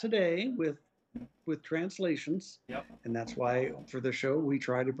that today with translations. Yep. And that's why for the show we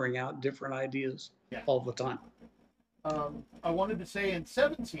try to bring out different ideas all the time. I wanted to say in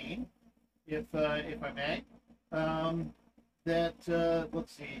 17, if I may, that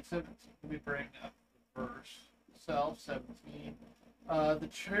let's see, 17. Let me bring up the verse itself. 17. The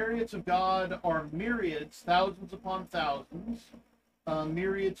chariots of God are myriads, thousands upon thousands.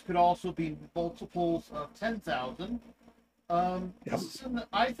 Myriads could also be multiples of 10,000. I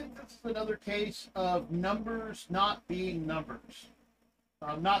think this is another case of numbers not being numbers,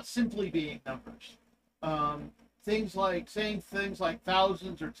 not simply being numbers. Saying things like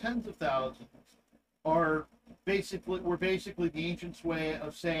thousands or tens of thousands were basically the ancients' way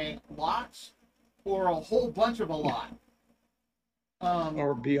of saying lots or a whole bunch of a lot.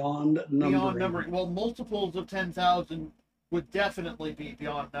 Or beyond numbering. Beyond numbering. Well, multiples of 10,000 would definitely be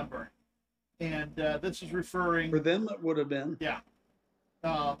beyond numbering. And this is referring... For them, it would have been. Yeah.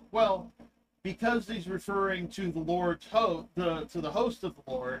 Well, because he's referring to the Lord's host, to the host of the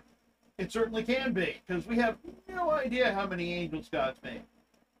Lord, it certainly can be, because we have no idea how many angels God's made.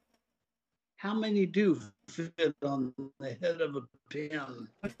 How many do fit on the head of a pin?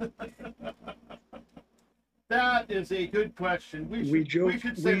 That is a good question. We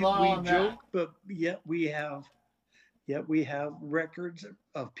should say we joke, but yet we have records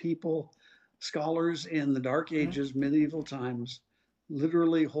of people, scholars in the Dark Ages, medieval times,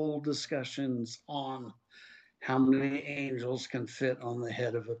 literally hold discussions on how many angels can fit on the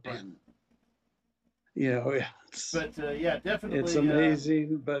head of a pin. You know, definitely. It's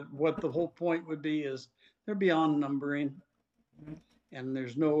amazing, but what the whole point would be is they're beyond numbering, and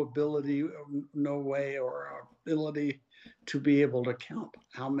there's no way or ability to be able to count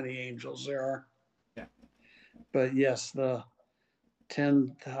how many angels there are. Yeah. But yes, the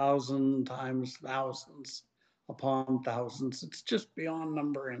 10,000 times thousands upon thousands, it's just beyond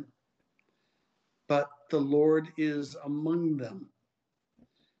numbering. But the Lord is among them,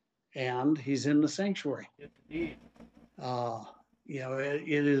 and he's in the sanctuary. Indeed.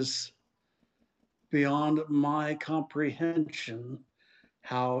 It is beyond my comprehension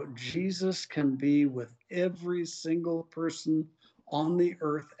how Jesus can be with every single person on the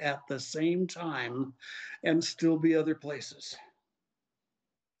earth at the same time and still be other places.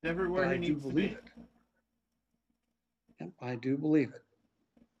 Everywhere he needs to be. It. Yep, I do believe it.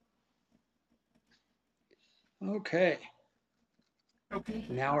 Okay.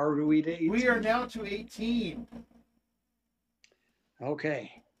 Now are we to 18? We are now to 18.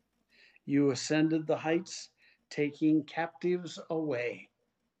 Okay. You ascended the heights. taking captives away.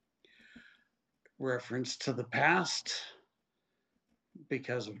 Reference to the past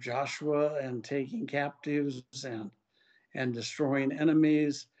because of Joshua and taking captives and destroying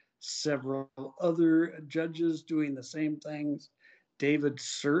enemies. Several other judges doing the same things. David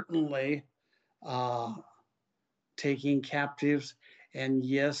certainly taking captives. And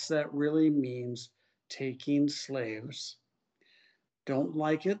yes, that really means taking slaves. Don't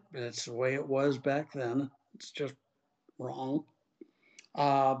like it, but it's the way it was back then. It's just wrong.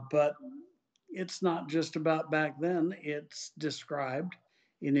 But it's not just about back then. It's described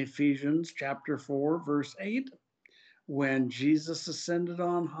in Ephesians chapter 4, verse 8. When Jesus ascended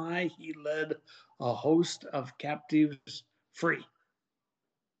on high, he led a host of captives free.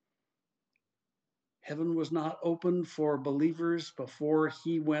 Heaven was not opened for believers before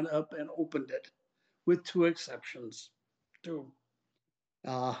he went up and opened it, with two exceptions.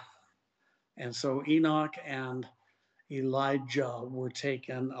 And so Enoch and Elijah were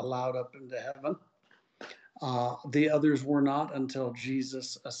taken, allowed up into heaven. The others were not until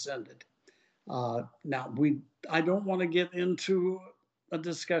Jesus ascended. Now, I don't want to get into a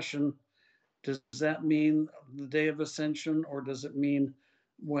discussion. Does that mean the day of ascension, or does it mean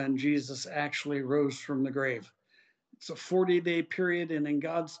when Jesus actually rose from the grave? It's a 40-day period, and in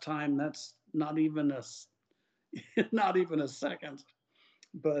God's time, that's not even a second.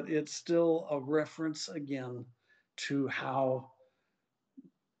 But it's still a reference again to how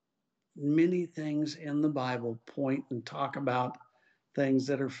many things in the Bible point and talk about things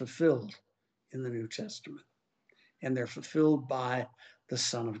that are fulfilled in the New Testament, and they're fulfilled by the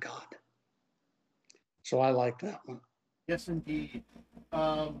Son of God. So I like that one. Yes, indeed.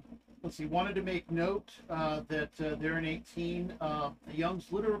 Let's see, wanted to make note that there in 18, the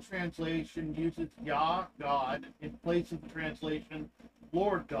Young's literal translation uses Yah, God, in place of the translation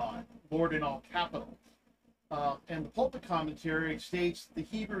Lord God, Lord in all capitals. And the pulpit commentary states the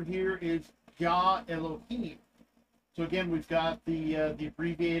Hebrew here is Yah Elohim. So again, we've got the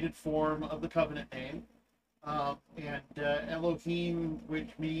abbreviated form of the covenant name, and Elohim, which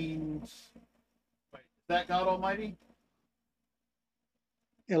means, wait, is that God Almighty?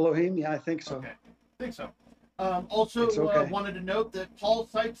 Elohim, yeah, I think so. Okay, I think so. Also, okay. Wanted to note that Paul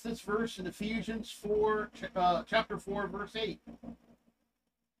cites this verse in Ephesians 4, chapter 4, verse 8.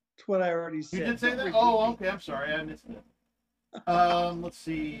 That's what I already said. You did say that? Oh, okay, I'm sorry, I missed it. Let's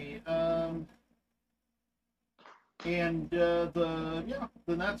see. Then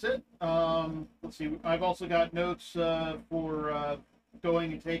that's it. Let's see. I've also got notes for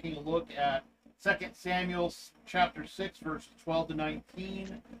going and taking a look at 2 Samuel chapter 6, verses 12 to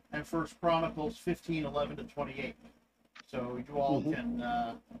 19, and 1 Chronicles 15, 11 to 28. So you all can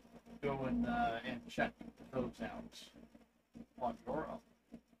go and check those out on your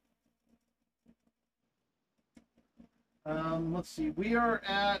own. Let's see. We are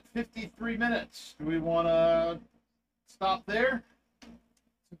at 53 minutes. Do we want to stop there?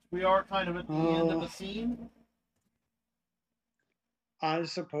 Since we are kind of at the end of the scene. I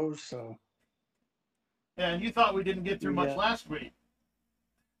suppose so. Yeah, and you thought we didn't get through much last week.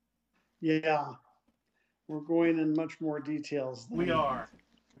 Yeah. We're going in much more details than we are.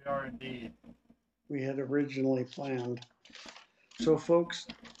 We are indeed. We had originally planned. So folks,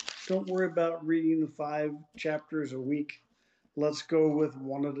 don't worry about reading 5 chapters a week. Let's go with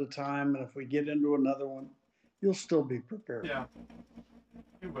one at a time, and if we get into another one, you'll still be prepared. Yeah,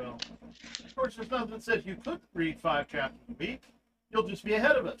 you will. Of course, there's nothing that says you couldn't read 5 chapters a week. You'll just be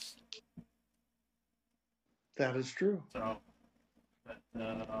ahead of us. That is true. So,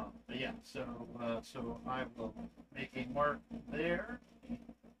 yeah. So I will make a mark there.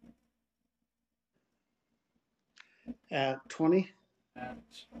 At 20?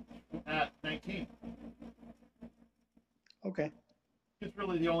 At 19. Okay. It's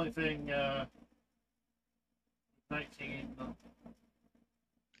really the only thing. 19.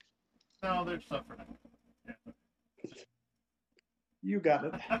 No, there's stuff for that. Yeah. You got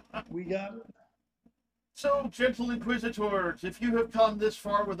it. We got it. So, gentle inquisitors, if you have come this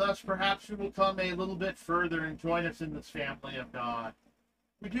far with us, perhaps you will come a little bit further and join us in this family of God.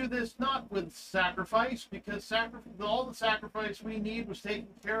 We do this not with sacrifice, because all the sacrifice we need was taken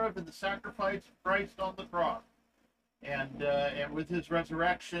care of in the sacrifice of Christ on the cross. And with his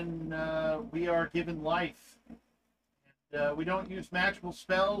resurrection, we are given life. And we don't use magical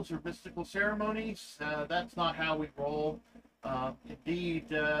spells or mystical ceremonies. That's not how we roll.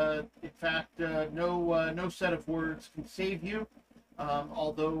 Indeed, in fact, no set of words can save you.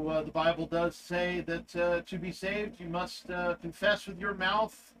 Although the Bible does say that to be saved, you must confess with your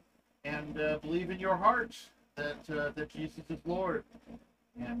mouth and believe in your heart that Jesus is Lord.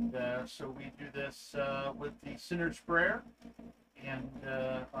 And so we do this with the sinner's prayer. And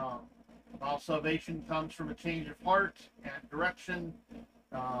all salvation comes from a change of heart and direction.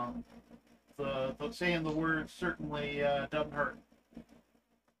 Um, the saying the word certainly doesn't hurt.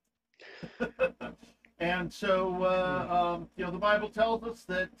 And so, the Bible tells us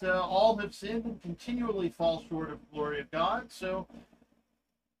that all have sinned and continually fall short of the glory of God. So,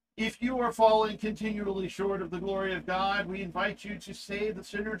 if you are falling continually short of the glory of God, we invite you to say the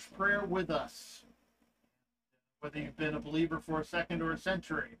sinner's prayer with us, whether you've been a believer for a second or a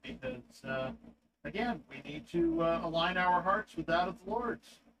century, because, again, we need to align our hearts with that of the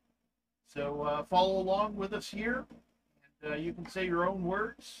Lord's. So, follow along with us here, and you can say your own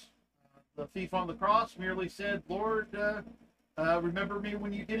words. The thief on the cross merely said, Lord, remember me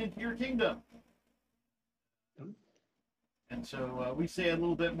when you get into your kingdom. And so we say a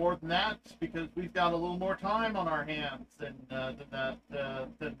little bit more than that because we've got a little more time on our hands than the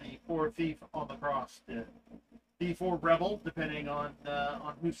poor thief on the cross did. Thief or rebel, depending on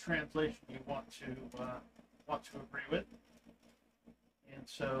whose translation you want to agree with. And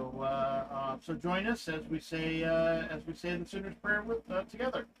so so join us as we say the sinner's prayer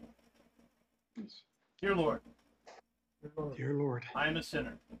together. Dear Lord, Dear Lord, I am a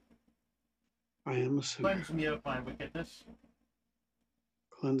sinner. I am a sinner. Cleanse me of my wickedness.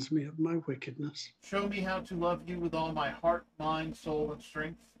 Cleanse me of my wickedness. Show me how to love you with all my heart, mind, soul, and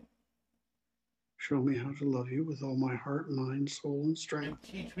strength. Show me how to love you with all my heart, mind, soul, and strength.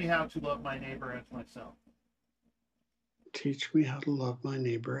 And teach me how to love my neighbor as myself. Teach me how to love my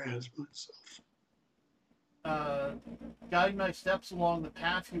neighbor as myself. Guide my steps along the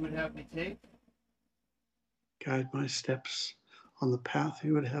path you would have me take. Guide my steps on the path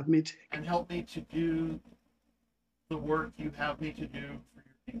you would have me take. And help me to do the work you have me to do for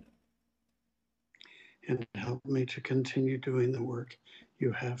your kingdom. And help me to continue doing the work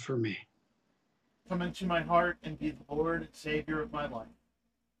you have for me. Come into my heart and be the Lord and Savior of my life.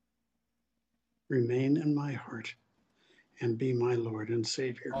 Remain in my heart and be my Lord and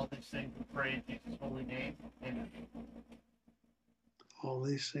Savior. All these things we pray in Jesus' holy name. Amen. All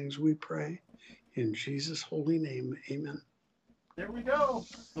these things we pray in Jesus' holy name. Amen. There we go.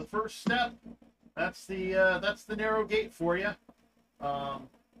 The first step. That's the narrow gate for you. Now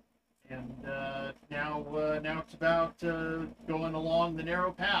it's about going along the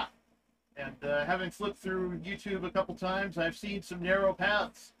narrow path. And having flipped through YouTube a couple times, I've seen some narrow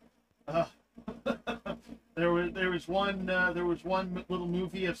paths. There was one little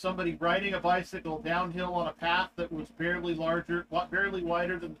movie of somebody riding a bicycle downhill on a path that was barely wider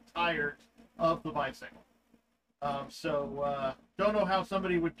than the tires of the bicycle. Don't know how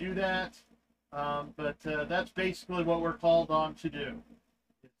somebody would do that, but that's basically what we're called on to do,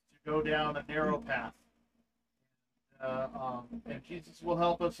 is to go down a narrow path. And Jesus will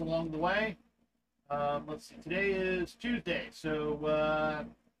help us along the way. Let's see, today is Tuesday, so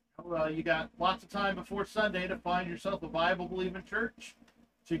you got lots of time before Sunday to find yourself a Bible-believing church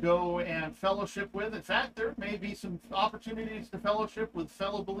to go and fellowship with. In fact, there may be some opportunities to fellowship with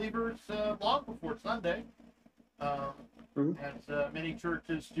fellow believers long before Sunday, as many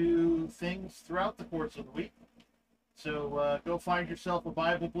churches do things throughout the course of the week. So go find yourself a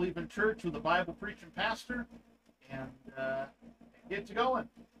Bible-believing church with a Bible-preaching pastor, and get to going.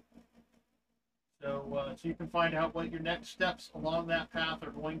 So you can find out what your next steps along that path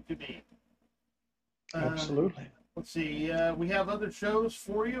are going to be. Absolutely. Let's see. We have other shows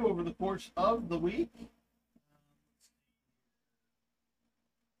for you over the course of the week.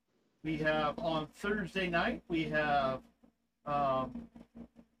 We have on Thursday night, we have Not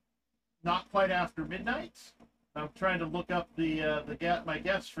Quite After Midnight. I'm trying to look up my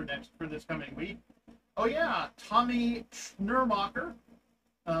guests for this coming week. Oh yeah, Tommy Schnurmacher,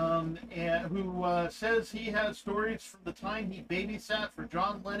 who says he has stories from the time he babysat for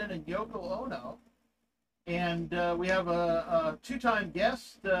John Lennon and Yoko Ono. And we have a two-time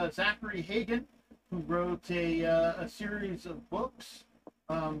guest, Zachary Hagen, who wrote a series of books,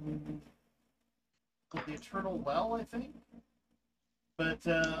 called The Eternal Well, I think. But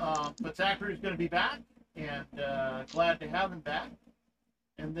Zachary's going to be back, and glad to have him back.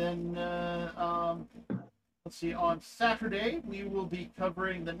 And then, let's see, on Saturday, we will be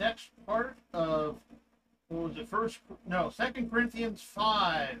covering the next part of, what was it, 2 Corinthians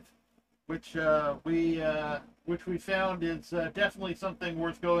 5, which we found is definitely something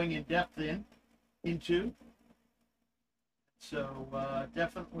worth going in depth into. So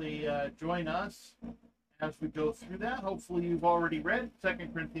definitely join us as we go through that. Hopefully you've already read 2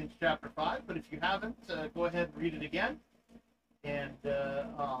 Corinthians chapter 5, but if you haven't, go ahead and read it again. And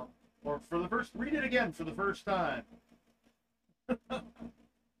read it again for the first time.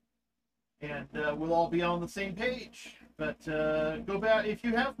 and we'll all be on the same page. But go back if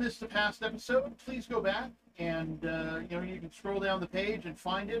you have missed a past episode. Please go back and you can scroll down the page and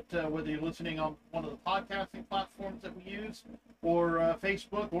find it. Whether you're listening on one of the podcasting platforms that we use, or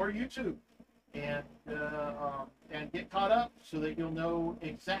Facebook or YouTube, and get caught up so that you'll know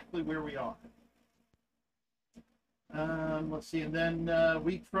exactly where we are. Let's see, and then a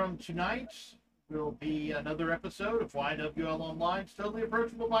week from tonight will be another episode of YWL Online's Totally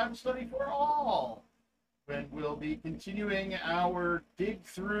Approachable Bible Study for All, when we'll be continuing our dig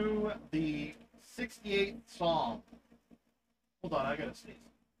through the 68th Psalm. Hold on, I gotta sneeze.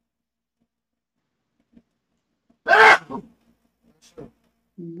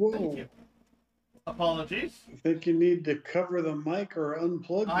 Whoa. Thank you. Apologies. I think you need to cover the mic or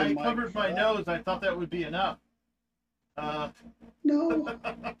unplug the mic. I covered my nose. I thought that would be enough. No.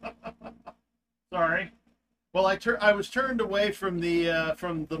 Sorry. Well, I was turned away from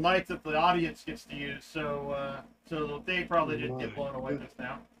the mic that the audience gets to use, so they probably didn't get blown away just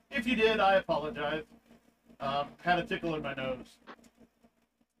now. If you did, I apologize. Had a tickle in my nose.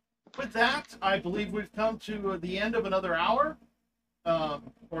 With that, I believe we've come to the end of another hour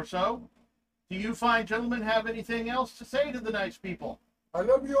or so. Do you fine gentlemen have anything else to say to the nice people? I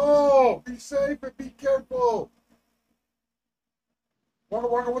love you all. Be safe and be careful.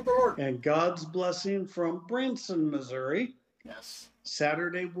 Waka with the Lord. And God's blessing from Branson, Missouri. Yes.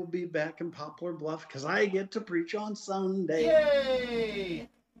 Saturday we'll be back in Poplar Bluff because I get to preach on Sunday. Yay!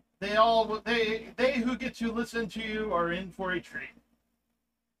 They who get to listen to you are in for a treat.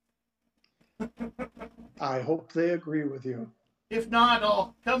 I hope they agree with you. If not,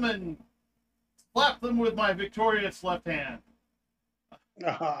 I'll come and slap them with my victorious left hand.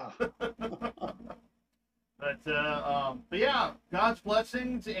 But yeah, God's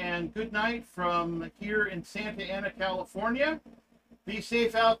blessings and good night from here in Santa Ana, California. Be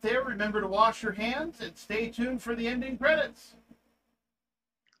safe out there. Remember to wash your hands and stay tuned for the ending credits.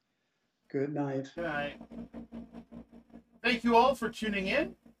 Good night. Good night. Thank you all for tuning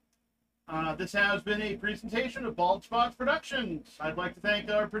in. This has been a presentation of Bald Spots Productions. I'd like to thank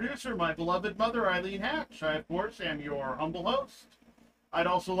our producer, my beloved mother, Eileen Hatch. I, of course, am your humble host. I'd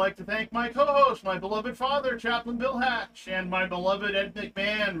also like to thank my co-host, my beloved father, Chaplain Bill Hatch, and my beloved Ed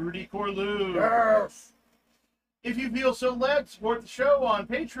McMahon, Rudy Corlew. Yes. If you feel so led, support the show on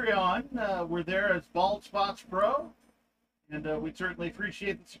Patreon. We're there as Bald Spots Pro, and we'd certainly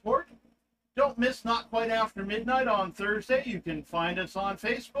appreciate the support. Don't miss Not Quite After Midnight on Thursday. You can find us on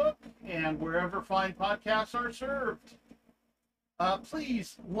Facebook and wherever fine podcasts are served.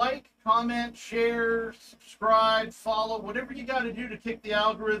 Please like, comment, share, subscribe, follow, whatever you got to do to kick the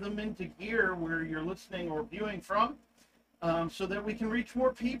algorithm into gear where you're listening or viewing from, so that we can reach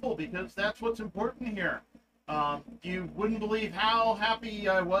more people, because that's what's important here. You wouldn't believe how happy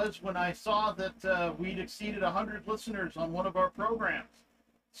I was when I saw that we'd exceeded 100 listeners on one of our programs.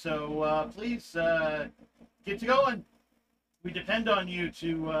 So please get to going. We depend on you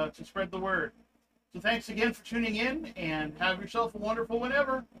to spread the word. So thanks again for tuning in, and have yourself a wonderful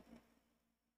whenever.